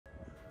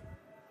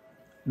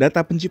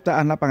Data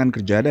Penciptaan Lapangan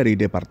Kerja dari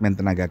Departemen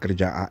Tenaga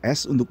Kerja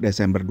AS untuk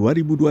Desember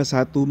 2021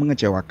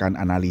 mengecewakan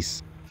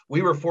analis. We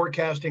were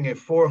forecasting a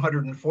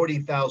 440,000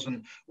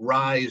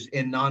 rise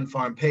in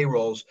non-farm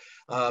payrolls.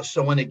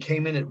 So when it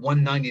came in at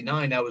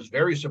 199, I was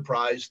very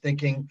surprised,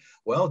 thinking,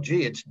 well,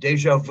 gee, it's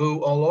deja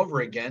vu all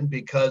over again,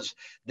 because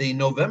the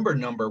November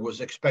number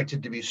was expected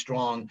to be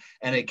strong,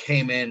 and it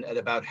came in at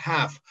about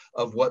half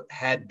of what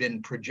had been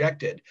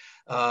projected.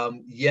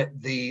 Yet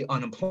the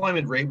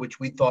unemployment rate,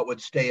 which we thought would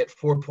stay at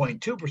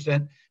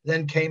 4.2%,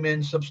 then came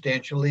in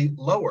substantially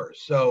lower.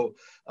 So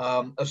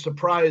a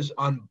surprise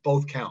on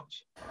both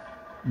counts.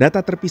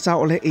 Data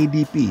terpisah oleh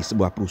ADP,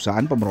 sebuah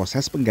perusahaan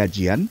pemroses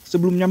penggajian,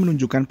 sebelumnya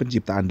menunjukkan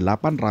penciptaan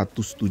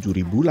 807.000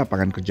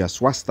 lapangan kerja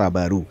swasta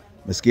baru.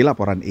 Meski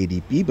laporan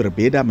ADP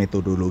berbeda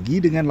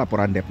metodologi dengan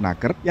laporan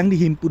Depnaker yang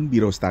dihimpun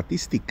Biro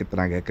Statistik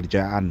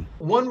Ketenagakerjaan.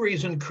 One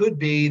reason could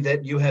be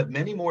that you have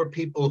many more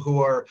people who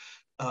are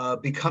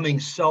becoming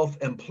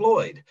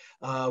self-employed,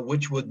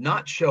 which would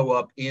not show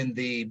up in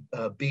the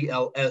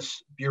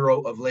BLS,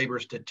 Bureau of Labor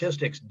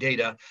Statistics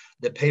data,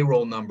 the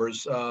payroll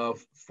numbers,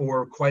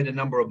 for quite a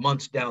number of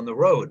months down the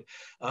road.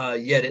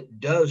 Yet it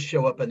does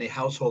show up in the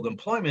household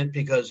employment,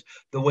 because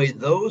the way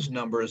those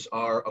numbers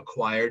are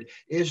acquired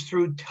is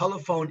through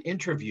telephone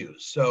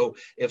interviews. So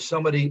if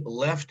somebody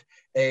left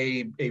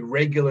a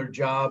regular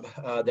job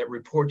that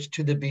reports to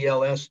the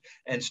BLS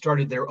and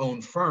started their own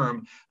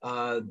firm,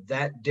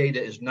 that data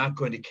is not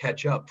going to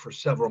catch up for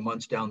several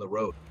months down the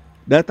road.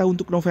 Data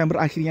untuk November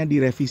akhirnya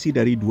direvisi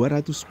dari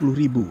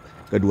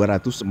 210.000 ke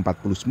 249.000.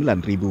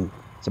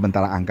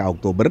 Sementara angka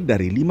Oktober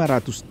dari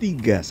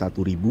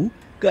 531.000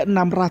 ke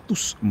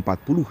 648.000.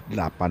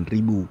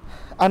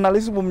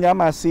 Analis umumnya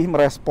masih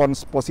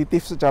merespons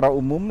positif secara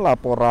umum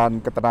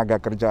laporan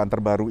ketenagakerjaan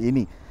terbaru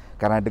ini.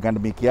 Karena dengan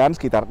demikian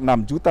sekitar 6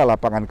 juta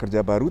lapangan kerja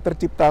baru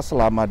tercipta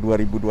selama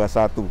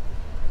 2021.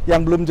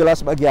 Yang belum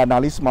jelas bagi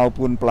analis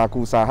maupun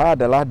pelaku usaha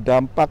adalah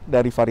dampak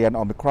dari varian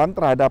Omicron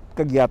terhadap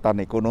kegiatan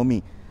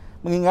ekonomi.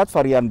 Mengingat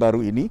varian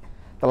baru ini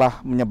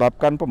telah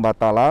menyebabkan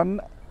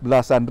pembatalan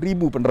belasan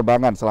ribu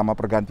penerbangan selama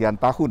pergantian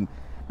tahun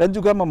dan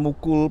juga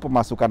memukul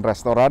pemasukan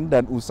restoran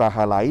dan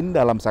usaha lain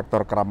dalam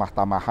sektor keramah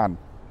tamahan.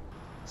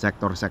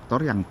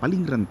 Sektor-sektor yang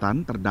paling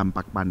rentan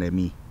terdampak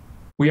pandemi.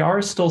 We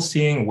are still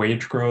seeing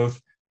wage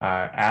growth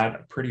at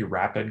a pretty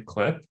rapid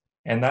clip,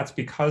 and that's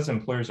because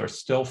employers are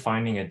still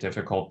finding it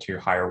difficult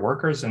to hire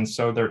workers, and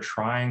so they're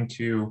trying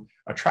to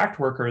attract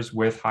workers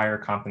with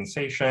higher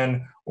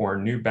compensation or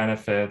new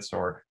benefits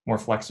or more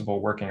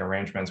flexible working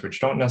arrangements, which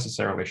don't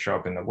necessarily show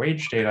up in the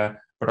wage data,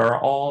 but are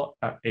all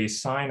a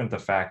sign of the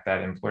fact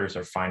that employers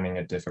are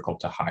finding it difficult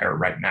to hire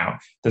right now.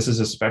 This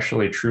is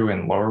especially true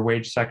in lower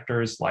wage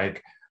sectors like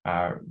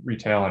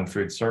retail and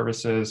food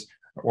services,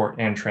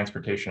 and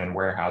transportation and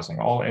warehousing,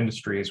 all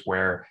industries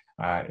where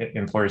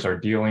employers are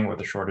dealing with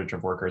a shortage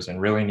of workers and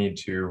really need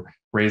to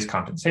raise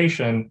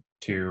compensation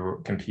to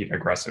compete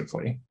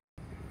aggressively.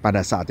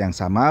 Pada saat yang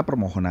sama,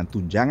 permohonan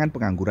tunjangan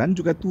pengangguran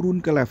juga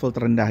turun ke level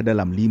terendah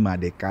dalam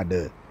 5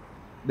 dekade.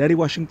 Dari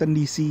Washington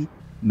DC,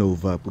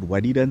 Nova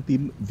Purwadi dan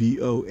tim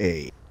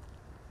VOA.